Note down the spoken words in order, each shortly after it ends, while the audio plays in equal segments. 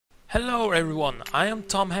Hello everyone, I am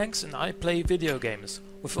Tom Henks and I play video games.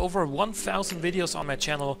 With over 1000 videos on my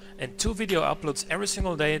channel and 2 video uploads every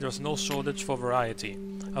single day, there's no shortage for variety.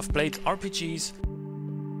 I've played RPGs,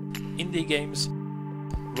 indie games,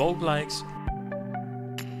 roguelikes,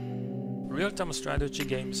 real-time strategy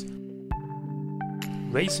games,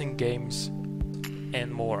 racing games and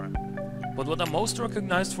more. But what I'm most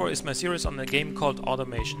recognized for is my series on a game called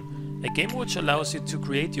Automation. A game which allows you to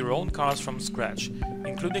create your own cars from scratch,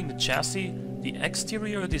 including the chassis, the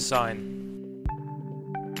exterior design,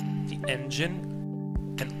 the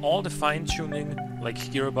engine, and all the fine-tuning like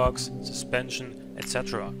gearbox, suspension,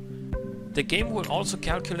 etc. The game will also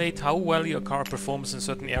calculate how well your car performs in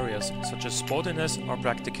certain areas, such as sportiness or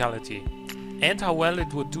practicality, and how well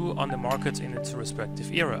it would do on the market in its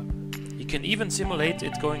respective era. You can even simulate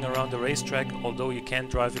it going around a racetrack, although you can't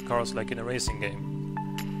drive your cars like in a racing game.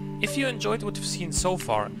 If you enjoyed what you've seen so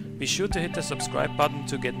far, be sure to hit the subscribe button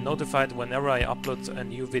to get notified whenever I upload a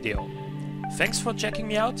new video. Thanks for checking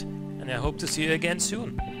me out, and I hope to see you again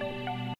soon.